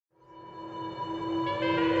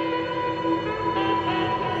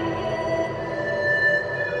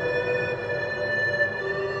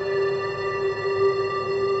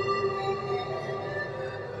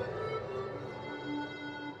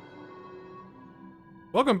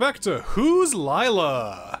Welcome back to Who's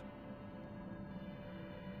LILA?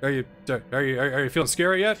 Are you feeling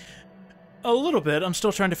scary yet? A little bit. I'm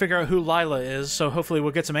still trying to figure out who LILA is, so hopefully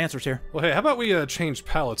we'll get some answers here. Well, hey, how about we change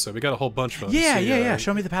palettes? So we got a whole bunch of them. Yeah.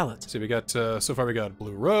 Show me the palettes. See, we got so far we got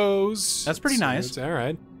Blue Rose. That's pretty nice. All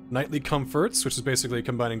right. Nightly Comforts, which is basically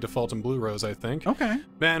combining Default and Blue Rose, I think. Okay.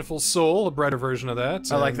 Manful Soul, a brighter version of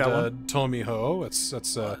that. I like that one. Tomiho,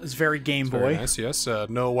 it's very Game Boy. Very nice, yes.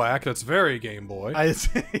 No Whack, that's very Game Boy. Yeah.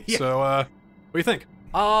 So, what do you think?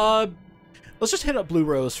 Let's just hit up Blue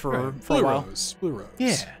Rose for a while. Blue Rose.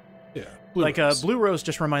 Yeah. Yeah. Blue Rose. Blue Rose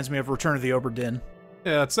just reminds me of Return of the Obra Dinn.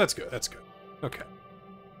 Yeah, that's good. That's good. Okay.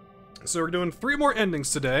 So we're doing 3 more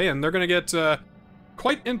endings today, and they're gonna get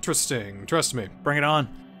quite interesting. Trust me. Bring it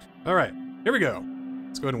on. All right, here we go.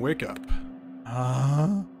 Let's go ahead and wake up.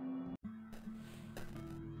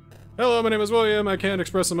 Hello, my name is William. I can't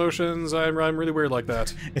express emotions. I'm really weird like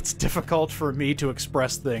that. It's difficult for me to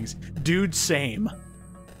express things. Dude, same.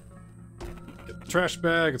 Get the trash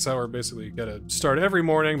bag. It's how we're basically gotta start every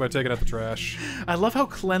morning by taking out the trash. I love how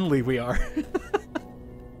cleanly we are.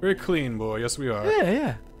 Very clean, boy. Yes, we are.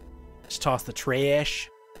 Yeah. Just toss the trash.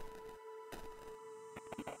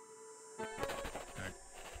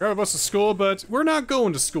 Grab a bus to school, but we're not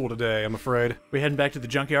going to school today, I'm afraid. We heading back to the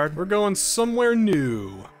junkyard? We're going somewhere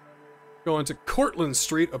new. Going to Cortlandt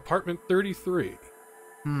Street, apartment 33.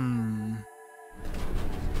 Oh,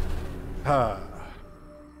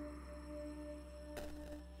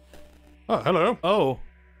 hello. Oh.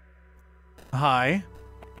 Hi.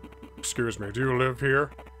 Excuse me, do you live here?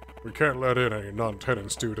 We can't let in any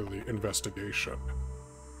non-tenants due to the investigation.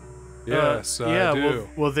 Yes, I do.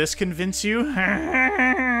 Will this convince you?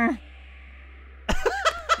 Are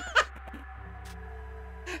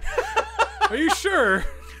you sure?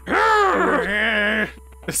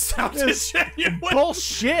 This sounded genuine.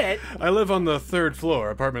 Bullshit! I live on the 3rd floor,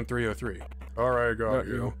 apartment 303. Alright, got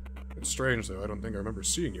you. It's strange, though. I don't think I remember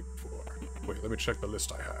seeing you before. Wait, let me check the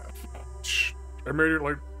list I have. Shh.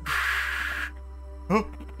 Immediately. Oh,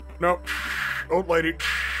 no. Old lady.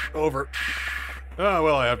 Over. Oh,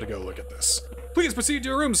 well, I have to go look at this. Please proceed to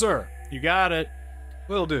your room, sir. You got it.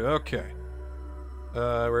 Will do, okay.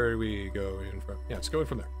 Where do we go in from? Yeah, let's go in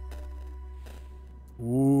from there.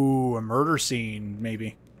 Ooh, a murder scene,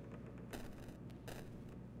 maybe.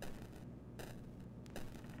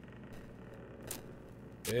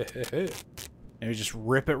 Maybe just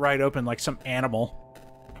rip it right open like some animal.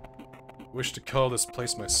 Wish to call this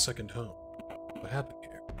place my second home. What happened here?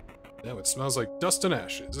 Now it smells like dust and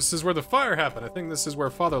ashes. This is where the fire happened. I think this is where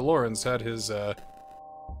Father Lawrence had his,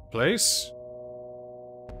 place?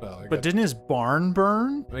 Well, but didn't his barn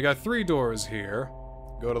burn? We got 3 doors here.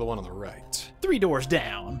 Go to the one on the right. 3 doors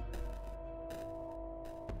down.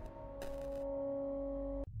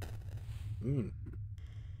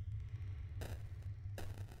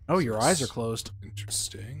 Oh, your eyes are closed.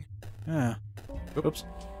 Interesting. Yeah. Oops.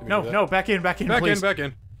 No, back in, please. Back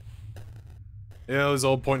in. Yeah, those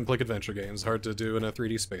old point-and-click adventure games. Hard to do in a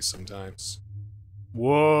 3D space sometimes.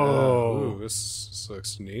 Whoa. Ooh, this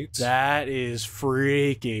looks neat. That is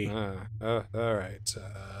freaky. Alright,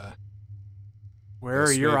 where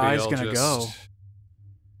are your eyes gonna go?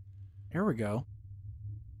 Here we go.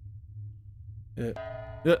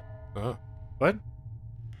 What?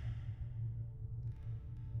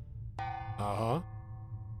 Uh-huh.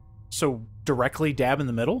 So, directly dab in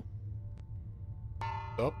the middle?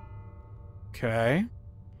 Oh. Okay.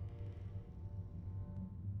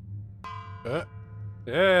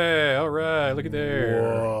 Hey, alright, look at there.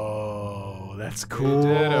 Whoa, that's cool.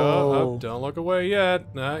 You did. Oh, don't look away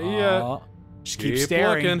yet. Not yet. Just keep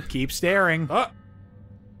staring. Looking. Keep staring.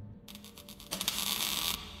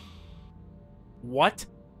 What?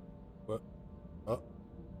 What?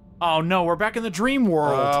 Oh no, we're back in the dream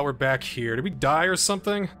world. Oh, we're back here. Did we die or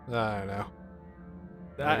something? I don't know.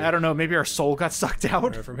 I don't know, maybe our soul got sucked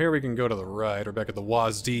out? Right, from here we can go to the right. We're back at the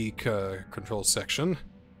WASD control section.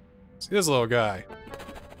 See this little guy.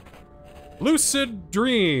 Lucid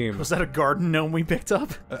Dream! Was that a garden gnome we picked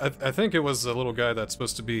up? I think it was a little guy that's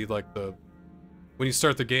supposed to be like the... When you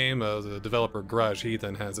start the game, the developer Garage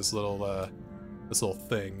Heathen has this little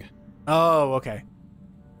thing. Oh, okay.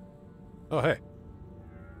 Oh, hey.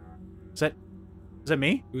 Is that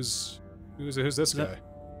me? Who's this guy?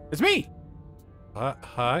 It's me!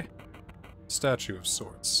 Hi? Statue of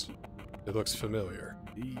sorts. It looks familiar.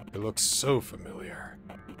 It looks so familiar.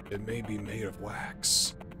 It may be made of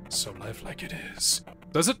wax. So lifelike it is.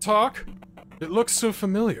 Does it talk? It looks so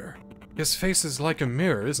familiar. His face is like a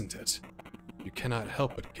mirror, isn't it? You cannot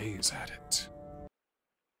help but gaze at it.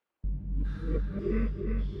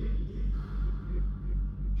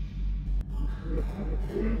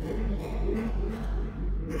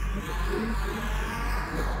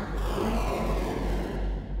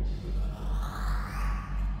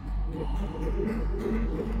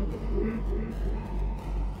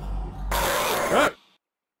 Ah!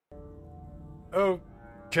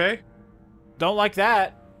 Okay. Don't like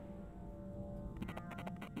that.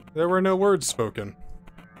 There were no words spoken.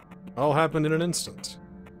 All happened in an instant.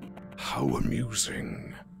 How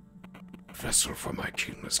amusing. Vessel for my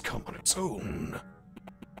king has come on its own.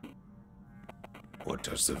 What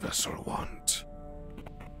does the vessel want?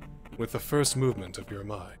 With the first movement of your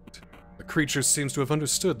mind, the creature seems to have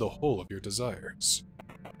understood the whole of your desires.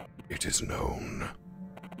 It is known.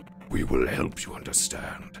 We will help you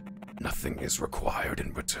understand. Nothing is required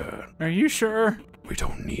in return. Are you sure? We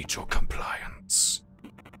don't need your compliance.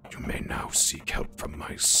 You may now seek help from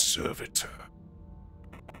my servitor,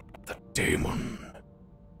 the Daemon.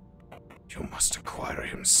 You must acquire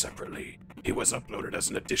him separately. He was uploaded as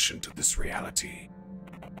an addition to this reality.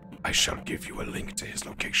 I shall give you a link to his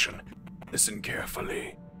location. Listen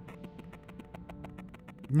carefully.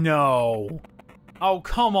 No. Oh,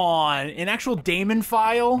 come on. An actual Daemon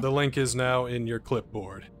file? The link is now in your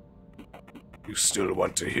clipboard. You still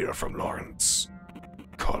want to hear from Lawrence?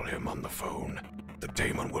 Call him on the phone. The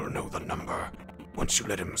Daemon will know the number once you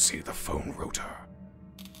let him see the phone rotor.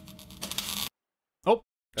 Oh,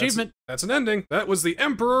 achievement. That's an ending. That was the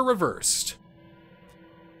Emperor reversed.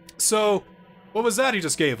 So, what was that he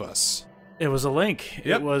just gave us? It was a link.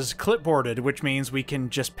 Yep. It was clipboarded, which means we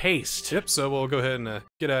can just paste. Yep, so we'll go ahead and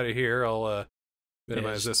get out of here. I'll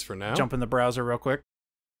minimize this for now. Jump in the browser real quick.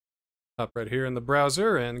 Hop right here in the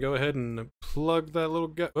browser and go ahead and plug that little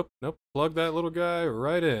guy. Oh, nope. Plug that little guy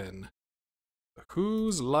right in.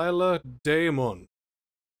 Who's LILA Daemon?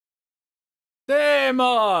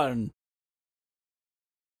 Daemon!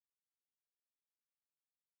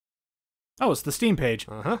 Oh, it's the Steam page.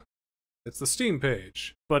 Uh-huh. It's the Steam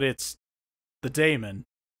page. But it's the Daemon.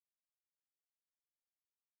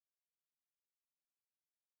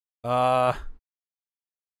 What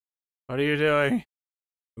are you doing?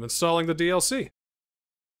 I'm installing the DLC.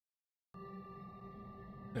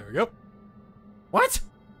 There we go. What?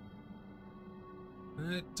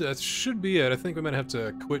 That should be it. I think we might have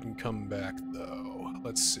to quit and come back, though.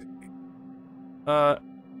 Let's see. Huh.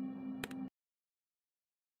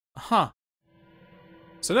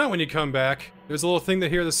 So now when you come back, there's a little thing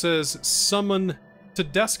here that says Summon to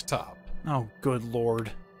Desktop. Oh, good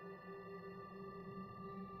lord.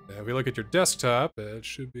 And if we look at your desktop, it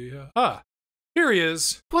should be... here he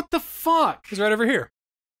is. What the fuck? He's right over here.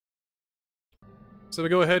 So we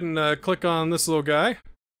go ahead and click on this little guy.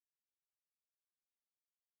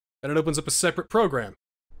 And it opens up a separate program.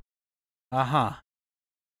 Uh-huh.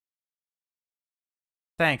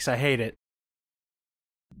 Thanks, I hate it.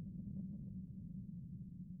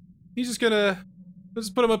 He's just gonna...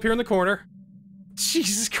 Let's put him up here in the corner.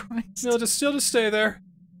 Jesus Christ. He'll just stay there.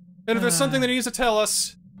 And if there's something that he needs to tell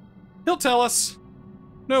us, he'll tell us.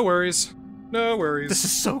 No worries. No worries. This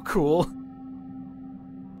is so cool.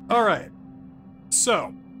 Alright.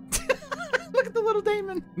 So. Look at the little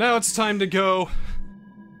Daemon. Now it's time to go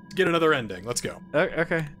get another ending. Let's go.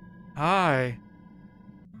 Okay. Hi.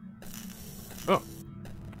 Oh.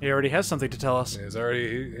 He already has something to tell us. He's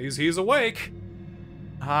awake.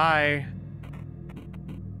 Hi.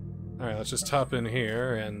 Alright, let's just hop in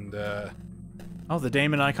here and Oh, the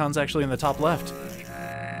Daemon icon's actually in the top left.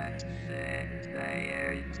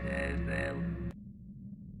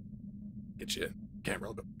 get you in.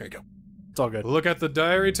 Camera, there you go. It's all good. Look at the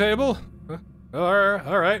diary table. Huh?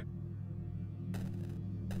 Alright.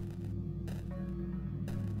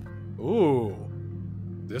 Ooh.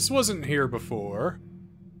 This wasn't here before.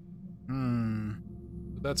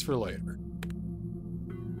 But that's for later.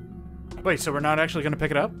 Wait, so we're not actually gonna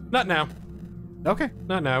pick it up? Not now. Okay.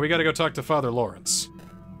 Not now. We gotta go talk to Father Lawrence.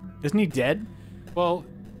 Isn't he dead? Well,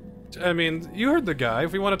 I mean, you heard the guy.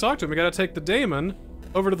 If we want to talk to him, we gotta take the Daemon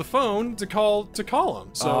over to the phone to call him.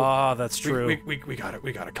 So that's true. We gotta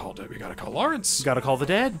call Lawrence. Gotta call the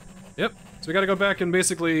dead. Yep. So we gotta go back and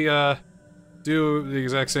basically do the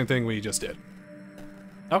exact same thing we just did.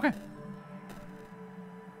 Okay.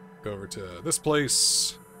 Go over to this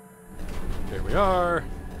place. Here we are.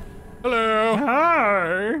 Hello.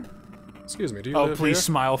 Hi. Excuse me. Do you Oh, live please here?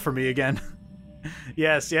 smile for me again.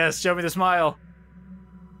 Yes. Show me the smile.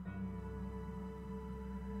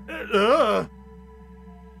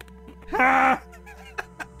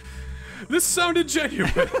 This sounded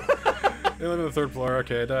genuine. They live on the third floor.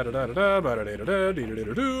 Okay. In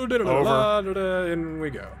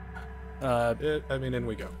we go. In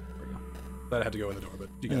we go. Thought I had to go in the door, but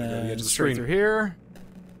you gotta go to the edge of the Straight screen. through here.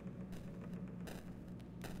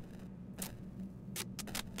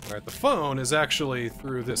 Alright, the phone is actually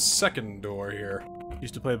through this second door here.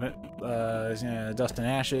 Used to play Dust and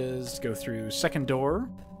Ashes, go through second door.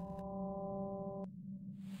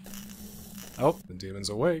 Oh, The demon's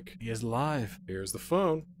awake. he is alive. Here's the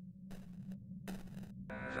phone.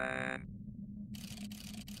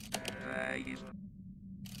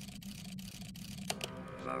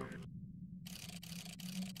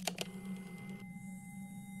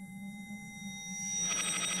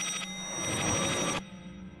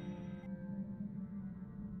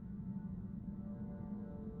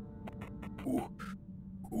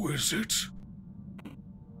 Who is it?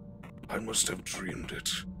 I must have dreamed it.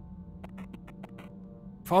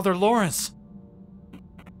 Father Lawrence!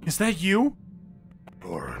 Is that you?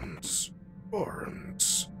 Lawrence.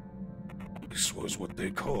 Lawrence. This was what they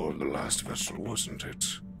called the last vessel, wasn't it?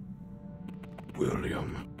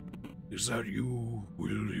 William. Is that you,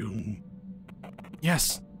 William?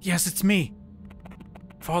 Yes, it's me.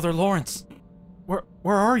 Father Lawrence. Where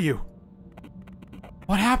are you?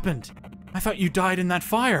 What happened? I thought you died in that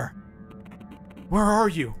fire. Where are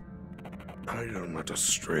you? I am at a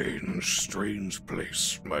strange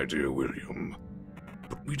place, my dear William.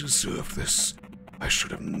 But we deserve this. I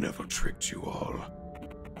should have never tricked you all.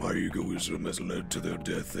 My egoism has led to their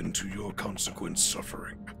death and to your consequent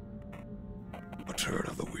suffering. A turn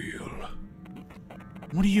of the wheel.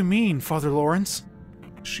 What do you mean, Father Lawrence?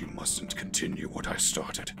 She mustn't continue what I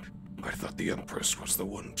started. I thought the Empress was the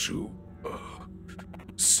one to,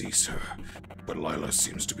 seize her. But LILA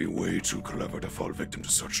seems to be way too clever to fall victim to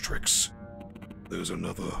such tricks. There's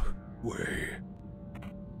another way.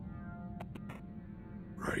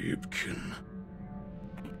 Ryibkin.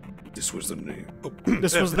 This was the name. Oh.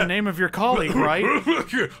 This was the name of your colleague, right?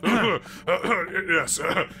 Yes,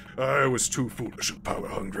 I was too foolish and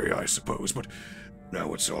power-hungry, I suppose, but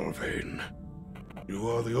now it's all vain. You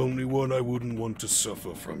are the only one I wouldn't want to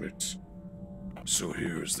suffer from it. So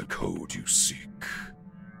here's the code you seek.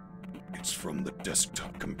 It's from the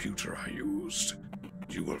desktop computer I used.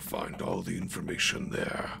 You will find all the information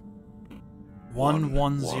there.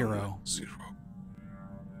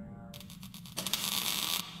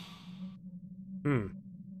 110.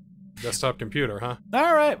 Desktop computer, huh?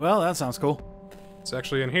 Alright, well, that sounds cool. It's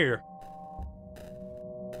actually in here.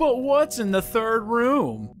 But what's in the third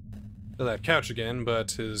room? To that couch again,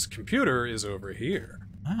 but his computer is over here.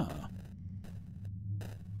 Ah.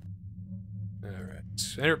 Alright.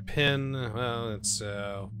 Enter pin, well, it's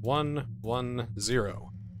 110.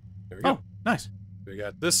 There we go. Oh, nice. We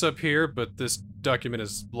got this up here, but this document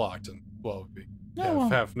is locked, and, well, we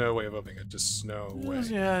have no way of opening it. Just no way.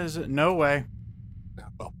 Yeah, is it? No way.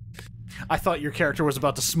 Well, I thought your character was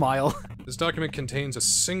about to smile. this document contains a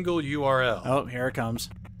single URL. Oh, here it comes.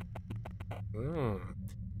 Oh.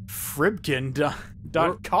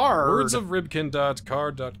 Fribkin.card. Words of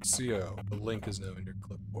Ribkin.card.co. The link is now in your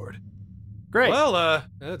clipboard. Great. Well,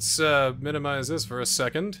 let's minimize this for a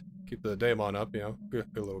second. Keep the Daemon up, you know. Good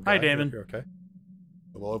little guy. Hi, Daemon. You're okay.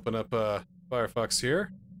 We'll open up Firefox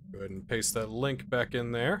here. Go ahead and paste that link back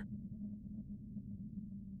in there.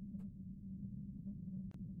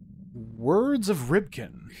 Words of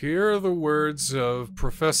Ribkin. Here are the words of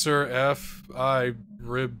Professor F. I.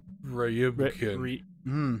 Ryibkin.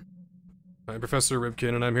 I'm Professor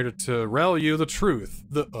Ribkin, and I'm here to tell you the truth.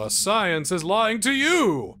 The science is lying to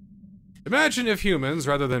you! Imagine if humans,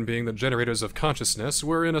 rather than being the generators of consciousness,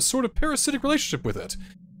 were in a sort of parasitic relationship with it.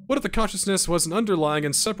 What if the consciousness was an underlying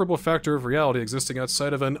inseparable factor of reality existing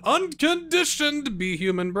outside of an unconditioned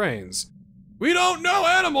be-human brains? We don't know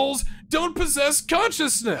animals don't possess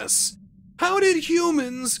consciousness! How did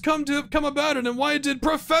humans come about it, and why did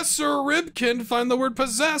Professor Ribkin find the word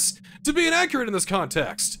possess to be inaccurate in this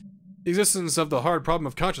context? The existence of the hard problem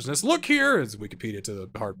of consciousness. Look here, is Wikipedia to the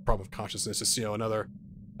hard problem of consciousness, just, you know, another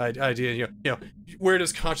idea, you know, where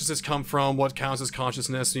does consciousness come from? What counts as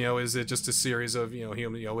consciousness? You know, is it just a series of, you know,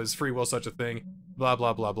 human, you know, is free will such a thing? Blah,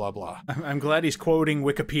 blah, blah, blah, blah. I'm glad he's quoting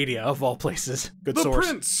Wikipedia, of all places. Good source.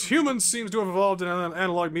 The Prince! Humans seems to have evolved in an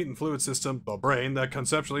analog meat and fluid system, the brain, that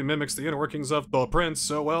conceptually mimics the inner workings of the Prince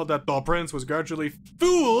so well that the Prince was gradually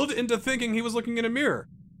fooled into thinking he was looking in a mirror.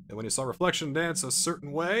 And when he saw reflection dance a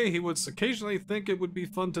certain way, he would occasionally think it would be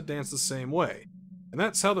fun to dance the same way. And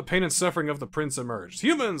that's how the pain and suffering of the Prince emerged.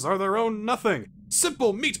 Humans are their own nothing.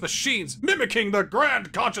 Simple meat machines mimicking the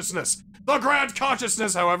grand consciousness. The grand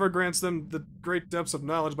consciousness, however, grants them the great depths of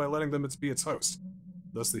knowledge by letting them be its host.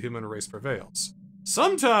 Thus the human race prevails.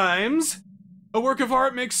 Sometimes, a work of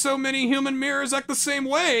art makes so many human mirrors act the same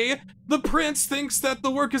way, the Prince thinks that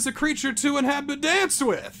the work is a creature to inhabit dance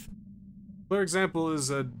with. For example,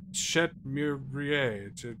 is Chet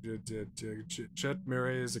Murray. Chet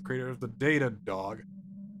Murray is the creator of the Data Dog.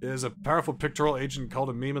 is a powerful pictorial agent called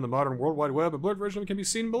a meme in the modern World Wide Web. A blurred version of it can be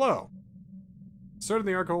seen below. Started in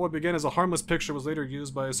the article, what began as a harmless picture was later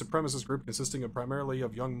used by a supremacist group consisting of primarily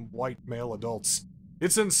of young white male adults.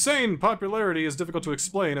 Its insane popularity is difficult to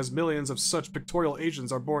explain, as millions of such pictorial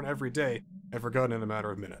agents are born every day and forgotten in a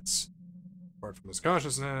matter of minutes. Apart from this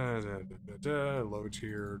consciousness,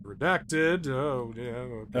 low-tiered, redacted. Oh,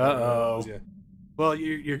 yeah. Uh-oh. Yeah. Well,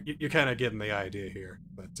 you're kind of getting the idea here.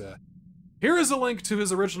 But here is a link to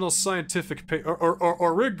his original scientific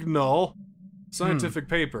original scientific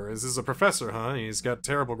paper. This is a professor, huh? He's got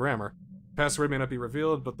terrible grammar. Password may not be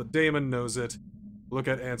revealed, but the Daemon knows it. Look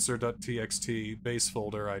at answer.txt base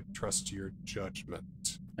folder. I trust your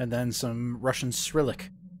judgment. And then some Russian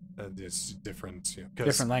Cyrillic. And it's different, you know,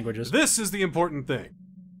 Different languages. This is the important thing.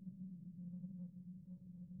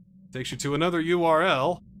 Takes you to another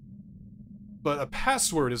URL, but a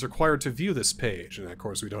password is required to view this page, and of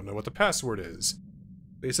course we don't know what the password is.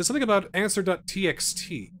 It says something about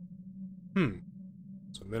answer.txt. So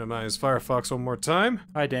minimize Firefox one more time.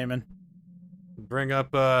 Hi, Daemon. Bring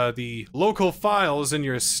up the local files in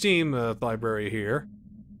your Steam library here.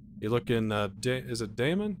 You look in, is it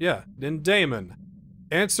Daemon? Yeah, in Daemon.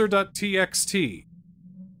 Answer.txt.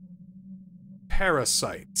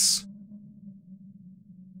 Parasites.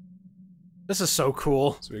 This is so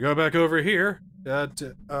cool. So we go back over here.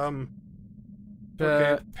 Okay,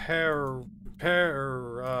 yeah,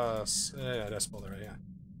 that's spelled right, yeah.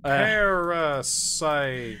 Parasites.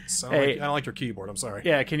 I don't like your keyboard, I'm sorry.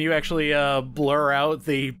 Yeah, can you actually blur out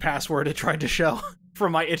the password it tried to show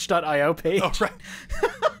from my itch.io page? Oh, right.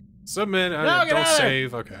 Submit, don't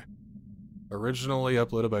save, okay. Originally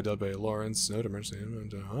uploaded by W. Lawrence. Note emergency.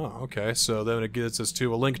 Oh, okay. So then it gets us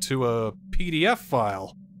to a link to a PDF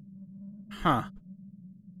file. Huh.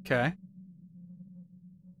 Okay.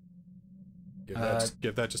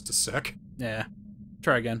 Give that just a sec. Yeah.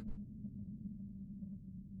 Try again.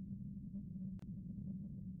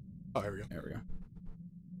 Oh, here we go. There we go.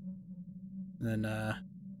 And then,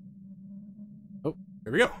 oh,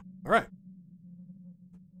 here we go. All right.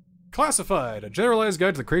 Classified, a generalized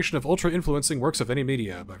guide to the creation of ultra-influencing works of any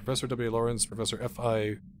media by Professor W. Lawrence, Professor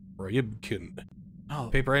F.I. Ryibkin. oh,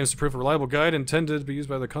 Paper aims to prove a reliable guide intended to be used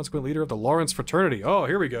by the consequent leader of the Lawrence fraternity. Oh,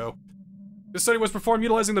 here we go. This study was performed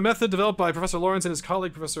utilizing the method developed by Professor Lawrence and his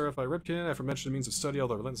colleague, Professor F.I. Ripken. Aforementioned means of study,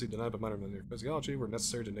 although relentlessly denied by modern physiology, were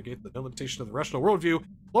necessary to negate the limitation of the rational worldview.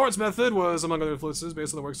 Lawrence's method was, among other influences,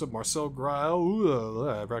 based on the works of Marcel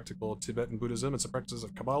Graal, practical Tibetan Buddhism, and some practices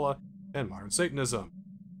of Kabbalah and modern Satanism.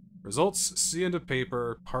 Results, see end of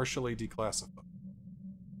paper, partially declassified.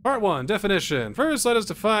 Part 1, definition. First, let us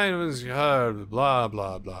define blah, blah,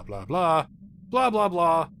 blah, blah, blah, blah, blah,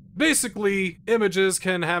 blah. Basically, images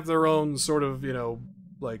can have their own sort of, you know,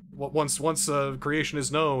 like, once creation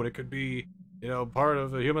is known, it could be, you know, part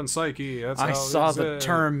of a human psyche. That's I saw the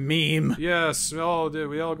term meme. Yes, we all did.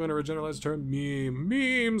 We all going to generalize the term meme.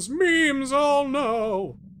 Memes, all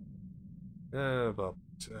know. About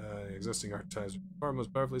existing archetypes are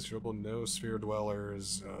most powerfully suitable no-sphere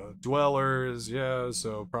dwellers. Yeah,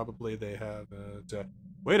 so probably they have...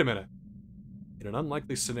 wait a minute. In an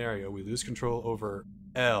unlikely scenario, we lose control over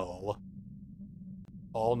L.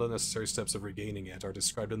 All the necessary steps of regaining it are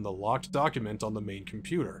described in the locked document on the main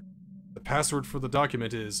computer. The password for the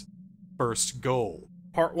document is first goal.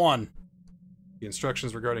 Part 1. The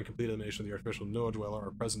instructions regarding complete elimination of the artificial Noah dweller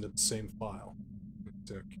are present in the same file.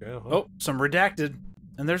 Okay, Oh, some redacted.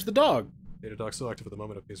 And there's the dog. Datadog still active at the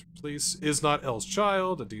moment of his release. Is not L's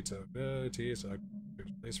child. A T is a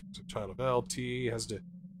child of L. T has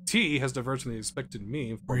diverged from the expected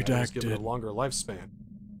meme. Format has given a longer lifespan.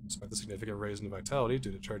 Despite the significant raise in vitality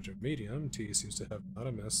due to charge of medium, T seems to have not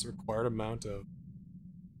amassed the required amount of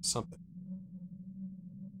something.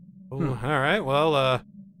 Oh, all right. Well,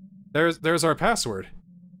 there's our password.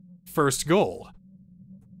 First goal.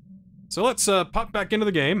 So let's pop back into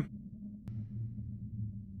the game.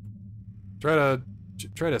 Try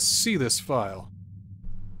to see this file.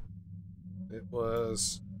 It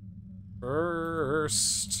was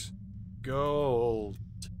first gold.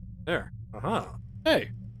 There. Hey,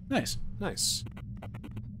 nice. Nice.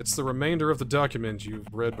 It's the remainder of the document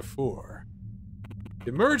you've read before.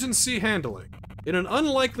 Emergency handling. In an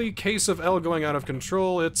unlikely case of L going out of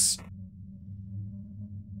control, it's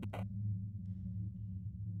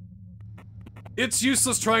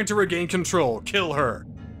useless trying to regain control. Kill her.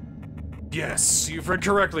 Yes, you've read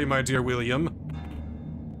correctly, my dear William.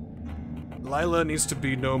 LILA needs to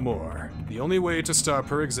be no more. The only way to stop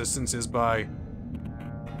her existence is by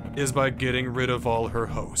getting rid of all her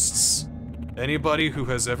hosts. Anybody who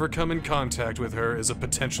has ever come in contact with her is a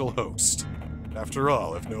potential host. After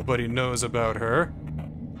all, if nobody knows about her,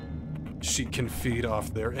 she can feed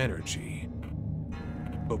off their energy.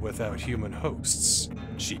 But without human hosts,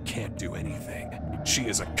 she can't do anything. She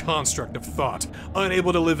is a construct of thought,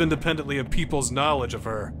 unable to live independently of people's knowledge of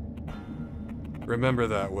her. Remember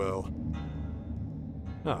that, Will.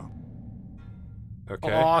 Oh.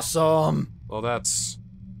 Okay. Awesome. Well, that's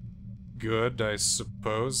good, I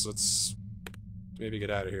suppose. Let's maybe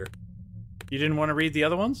get out of here. You didn't want to read the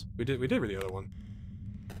other ones? We did read the other one.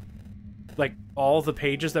 Like, all the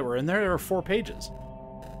pages that were in there? There were 4 pages.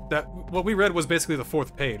 What we read was basically the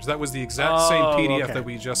 4th page. That was the exact same PDF that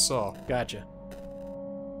we just saw. Gotcha.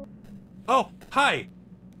 Oh, hi!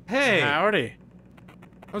 Hey! Howdy.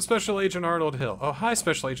 I'm Special Agent Arnold Hill. Oh, hi,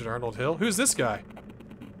 Special Agent Arnold Hill. Who's this guy?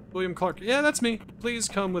 William Clark. Yeah, that's me. Please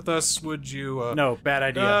come with us, would you, No, bad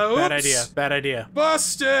idea. Bad idea. Bad idea.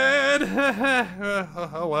 Busted!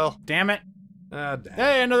 Oh, well. Damn it. Damn.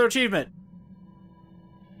 Hey, another achievement.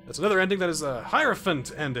 That's another ending that is a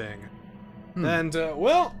Hierophant ending. And,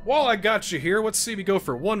 well, while I got you here, let's see we go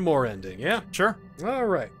for one more ending, yeah? Sure.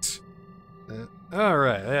 Alright.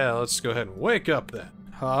 Alright, yeah, let's go ahead and wake up then.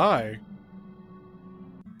 Hi.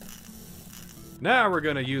 Now we're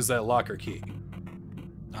gonna use that locker key.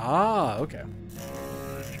 Ah, okay.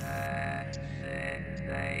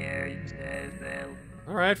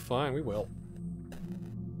 Alright, fine, we will.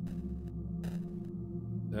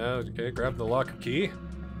 Okay, grab the locker key.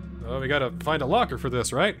 Oh, we gotta find a locker for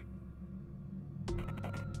this, right?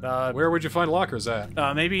 Where would you find lockers at?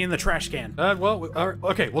 Maybe in the trash can. Well,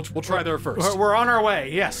 okay, we'll try there first. We're on our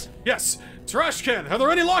way, yes. Yes! Trash can! Are there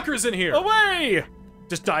any lockers in here? Away!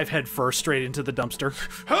 Just dive head first straight into the dumpster.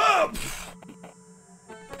 Up!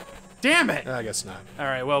 Damn it! I guess not.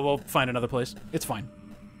 Alright, well, we'll find another place. It's fine.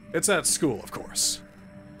 It's at school, of course.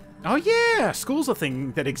 Oh yeah! School's a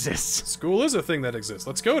thing that exists. School is a thing that exists.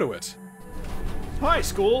 Let's go to it. Hi,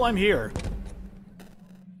 school, I'm here.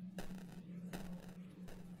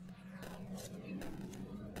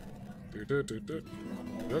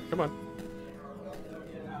 Oh, come on.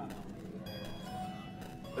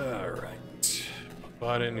 Alright.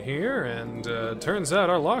 Bought in here, and turns out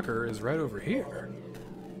our locker is right over here.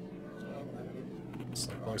 This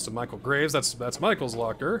belongs to Michael Graves. That's Michael's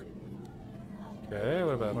locker. Okay,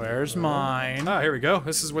 what about... Where's mine? Ah, here we go.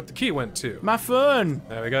 This is what the key went to. My phone!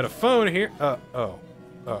 Now we got a phone here. Oh,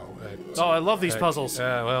 I love these puzzles.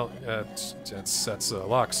 Well, that's a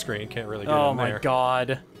lock screen. Can't really get Oh in there. my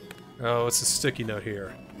god. Oh, it's a sticky note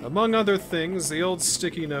here. Among other things, the old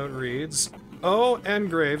sticky note reads, "Oh, and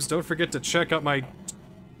Graves, don't forget to check out my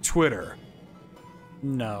Twitter.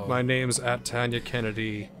 No. My name's at Tanya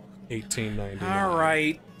Kennedy, 1899.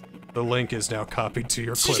 Alright. The link is now copied to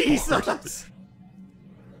your clipboard. Jesus!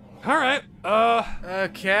 Alright,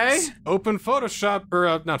 Okay. open Photoshop, or,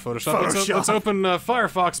 not Photoshop, Photoshop. Let's open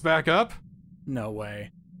Firefox back up. No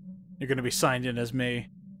way. You're gonna be signed in as me.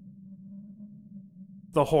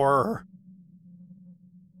 The horror.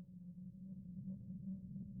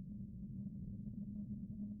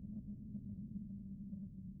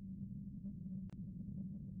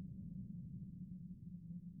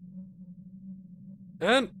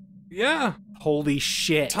 And, yeah, Holy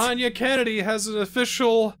shit. Tanya Kennedy has an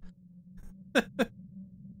official...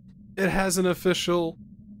 It has an official...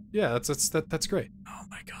 Yeah, that's great. Oh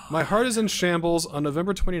my god. My heart is in shambles. On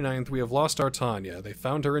November 29th, we have lost our Tanya. They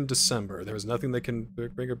found her in December. There is nothing that can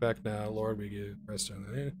bring her back now. Lord, we give rest in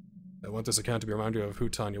the... I want this account to be a reminder of who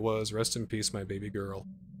Tanya was. Rest in peace, my baby girl.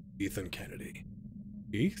 Ethan Kennedy.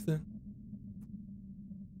 Ethan?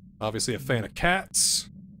 Obviously a fan of cats.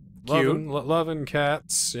 Loving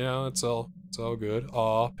cats. You know, it's all good.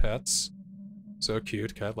 Aw, pets. So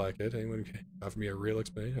cute. Cat like it. Anyone can offer me a real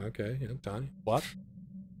explanation? Okay, yeah, Tanya. What?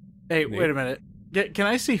 Hey, Neat. wait a minute. Can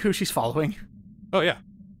I see who she's following? Oh, yeah.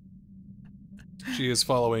 She is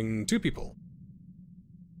following 2 people.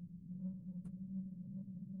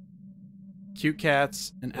 Cute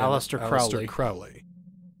Cats and Aleister Crowley. Aleister Crowley.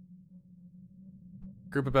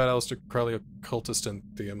 Group about Aleister Crowley, occultist and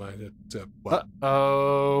theomite. What?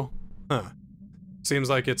 Oh. Huh. Seems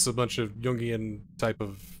like it's a bunch of Jungian type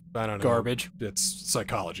of, I don't know. Garbage. It's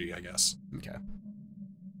psychology, I guess. Okay.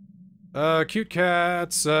 Cute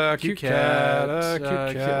cats, cute cat, cute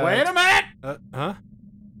cat. Wait a minute! Huh?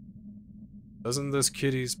 Doesn't this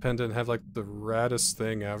kitty's pendant have, like, the raddest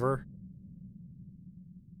thing ever?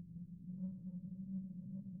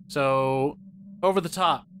 So, over the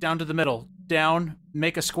top, down to the middle, down,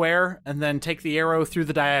 make a square, and then take the arrow through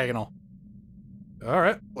the diagonal.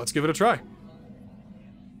 Alright, let's give it a try.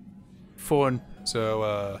 Fun.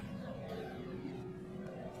 So,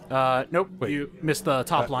 nope, wait. you missed the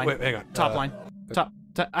top line. Wait, hang on. Top line.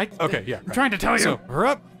 Okay, yeah. I'm trying to tell you. So, we're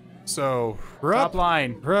up. So, we're Top up.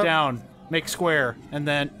 line, We're up. down, Make square, and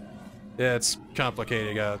then... Yeah, it's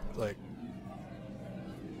complicated. Like...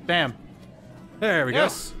 Bam. There we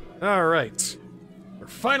Yes. go. Alright. We're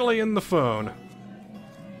finally in the phone.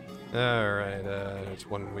 Alright, it's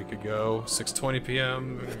 1 week ago. 6:20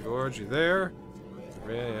 p.m. Gorge, you there?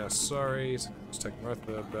 Yeah, sorry. Just text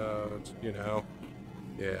Martha about, you know.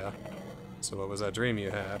 Yeah. So what was that dream you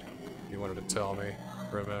had? You wanted to tell me.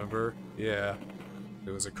 Remember? Yeah.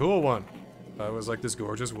 It was a cool one. I was like this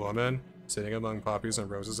gorgeous woman, sitting among poppies and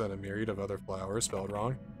roses and a myriad of other flowers spelled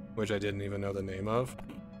wrong, which I didn't even know the name of.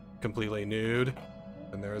 Completely nude.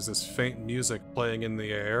 And there was this faint music playing in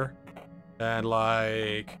the air. And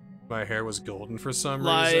like... my hair was golden for some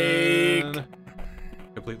reason.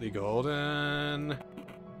 Completely golden.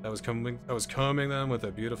 I was combing them with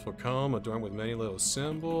a beautiful comb adorned with many little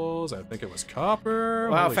symbols. I think it was copper.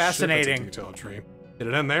 Wow, Holy fascinating. Shit, that's a detailed dream. Did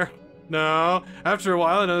it end there? No. After a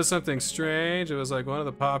while, I noticed something strange. It was like one of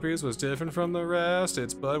the poppies was different from the rest.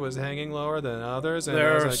 Its bud was hanging lower than others. And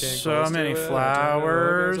There as are I came so close to many it,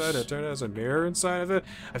 flowers. It turned out as a mirror inside of it.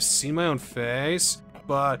 I've seen my own face,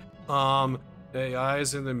 but the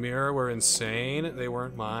eyes in the mirror were insane. They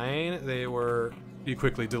weren't mine. They were... You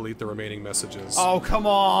quickly delete the remaining messages. Oh, come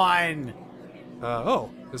on!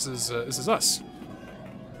 This is us.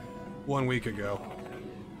 1 week ago.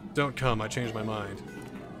 Don't come, I changed my mind.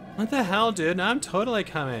 What the hell, dude? I'm totally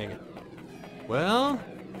coming. Well,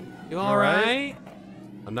 you alright?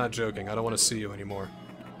 I'm not joking, I don't want to see you anymore.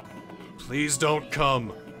 Please don't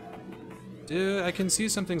come. Dude, I can see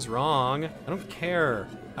something's wrong. I don't care.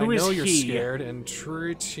 I know you're scared and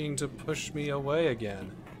trying to push me away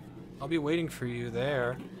again. I'll be waiting for you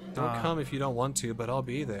there. Don't come if you don't want to, but I'll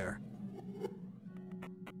be there.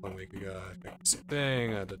 1 week ago, I think the same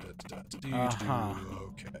thing.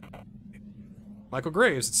 Okay. Michael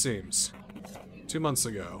Graves, it seems. 2 months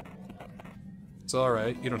ago. It's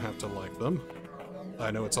alright, you don't have to like them. I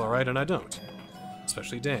know it's alright and I don't.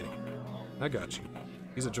 Especially Danny. I got you.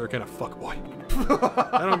 He's a jerk and a fuckboy.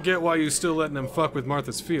 I don't get why you still letting him fuck with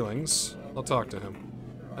Martha's feelings. I'll talk to him.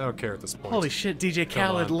 I don't care at this point. Holy shit, DJ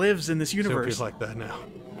Khaled lives in this universe. Don't be like that now.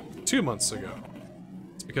 2 months ago.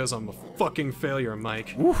 It's because I'm a fucking failure,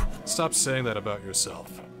 Mike. Oof. Stop saying that about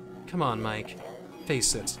yourself. Come on, Mike.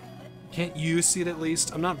 Face it. Can't you see it at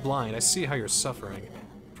least? I'm not blind. I see how you're suffering.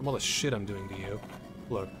 From all the shit I'm doing to you.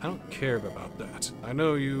 Look, I don't care about that. I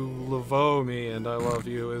know you love me and I love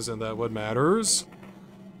you. Isn't that what matters?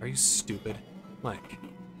 Are you stupid? Mike,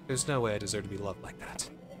 there's no way I deserve to be loved like that.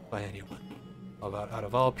 By anyone. Out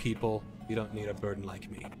of all people, you don't need a burden like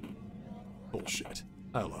me. Bullshit.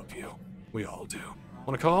 I love you. We all do.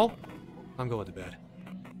 Wanna call? I'm going to bed.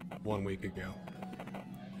 1 week ago.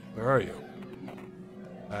 Where are you?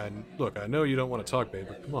 And look, I know you don't want to talk, babe,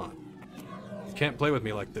 but come on. You can't play with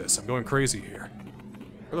me like this. I'm going crazy here.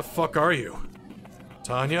 Where the fuck are you?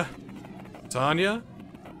 Tanya? Tanya?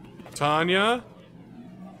 Tanya?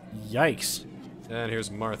 Yikes. And here's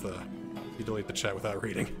Martha. You delete the chat without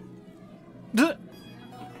reading.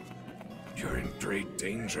 You're in great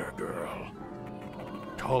danger, girl.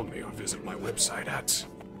 Call me or visit my website at...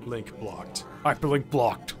 Link blocked. Hyperlink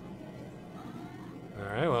blocked.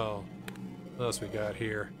 Alright, well, what else we got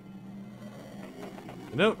here?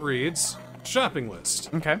 The note reads, shopping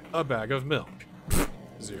list. Okay. A bag of milk.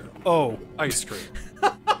 0. Oh. Ice cream.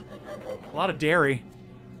 A lot of dairy.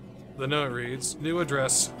 The note reads, new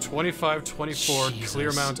address, 2524 Jesus.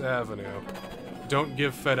 Clearmount Avenue. Don't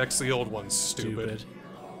give FedEx the old one, stupid.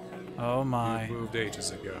 Oh my. You moved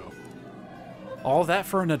ages ago. All that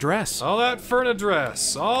for an address. All that for an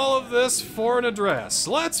address. All of this for an address.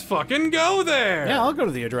 Let's fucking go there! Yeah, I'll go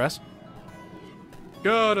to the address.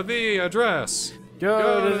 Go to the address.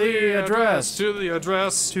 Go to the address. To the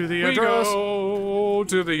address. To the we address. Go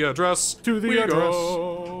to the address. To the we address.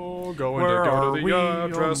 Go. Going Where to go are to we? the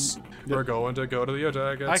address. We're going to go to the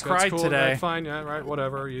address. I cried cool. today. Right, fine, yeah, right,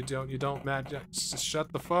 whatever. You don't, Matt. Just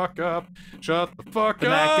shut the fuck up. Shut the fuck The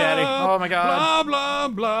up. Mac Daddy. Oh my god. Blah, blah,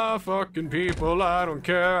 blah. Fucking people, I don't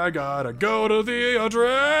care. I gotta go to the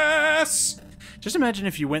address. Just imagine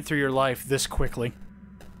if you went through your life this quickly.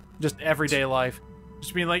 Just everyday life.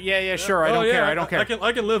 Just being like, yeah, sure, I don't care, I don't care.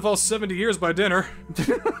 I can live all 70 years by dinner.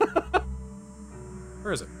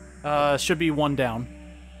 Where is it? Should be one down.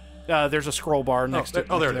 There's a scroll bar next to it.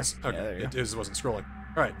 Oh, there it is. Okay, Yeah, there you it go. just wasn't scrolling.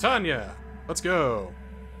 All right, Tanya, let's go.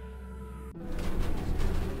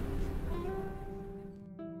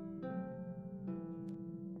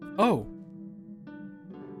 Oh.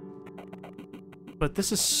 But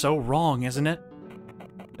this is so wrong, isn't it?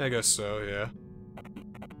 I guess so, yeah.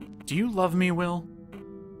 Do you love me, Will?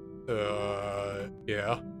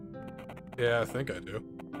 Yeah. Yeah, I think I do.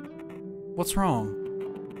 What's wrong?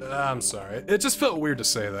 I'm sorry. It just felt weird to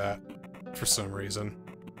say that, for some reason.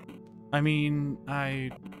 I mean, I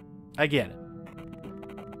get it.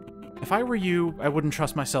 If I were you, I wouldn't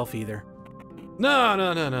trust myself either. No.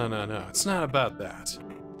 It's not about that.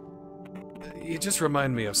 You just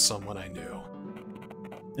remind me of someone I knew.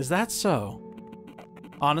 Is that so?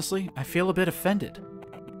 Honestly, I feel a bit offended.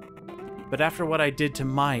 But after what I did to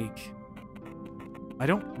Mike, I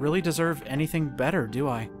don't really deserve anything better, do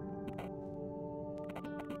I?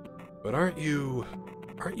 But aren't you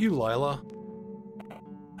LILA?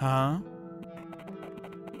 Huh?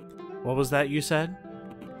 What was that you said?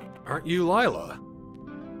 Aren't you LILA?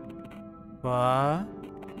 What?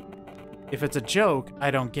 If it's a joke, I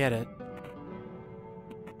don't get it.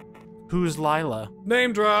 Who's Lila?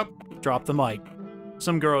 Name drop. Drop the mic.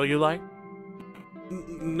 Some girl you like?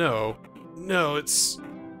 No, it's...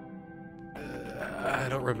 I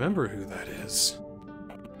don't remember who that is.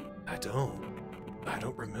 I don't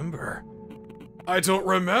remember. I don't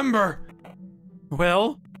remember!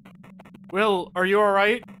 Will? Will, are you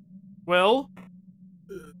alright? Will?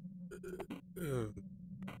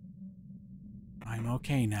 I'm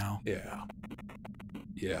okay now.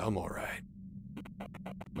 Yeah, I'm alright.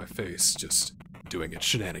 My face just doing its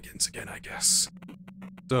shenanigans again, I guess.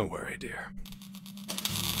 Don't worry, dear.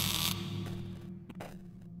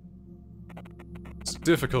 It's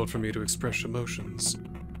difficult for me to express emotions.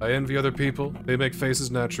 I envy other people, they make faces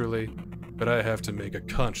naturally, but I have to make a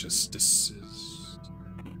conscious decision.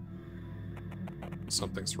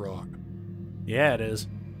 Something's wrong. Yeah, it is.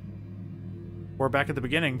 We're back at the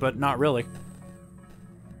beginning, but not really.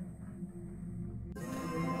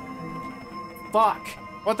 Fuck!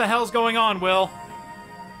 What the hell's going on, Will?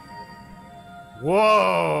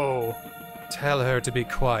 Whoa! Tell her to be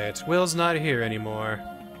quiet. Will's not here anymore.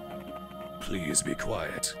 Please be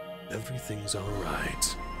quiet. Everything's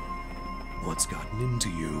alright. What's gotten into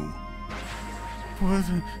you?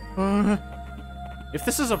 What? If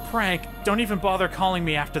this is a prank, don't even bother calling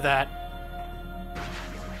me after that.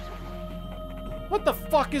 What the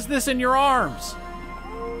fuck is this in your arms?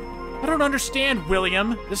 I don't understand,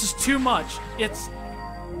 William. This is too much. It's...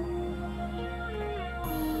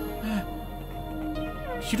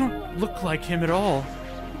 You don't look like him at all.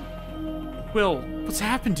 Will, what's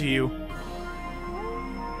happened to you?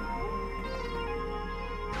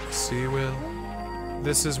 See, Will?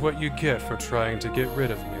 This is what you get for trying to get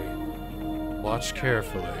rid of me. Watch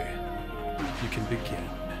carefully. You can begin.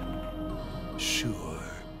 Sure.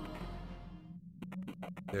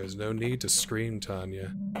 There's no need to scream,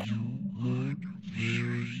 Tanya. You look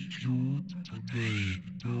very cute today.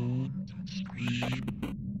 Don't scream.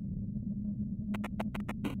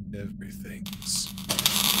 Everything's...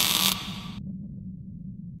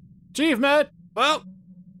 Achievement! Well...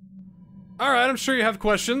 Alright, I'm sure you have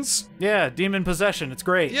questions. Yeah, demon possession. It's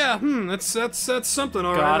great. Yeah, that's something,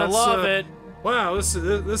 alright. Gotta love it. Wow, this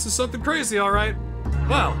is something crazy, alright.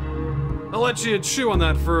 Well, I'll let you chew on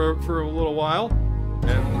that for a little while.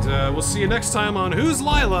 And we'll see you next time on Who's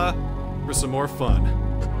Lila for some more fun.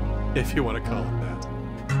 If you want to call it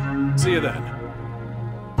that. See you then.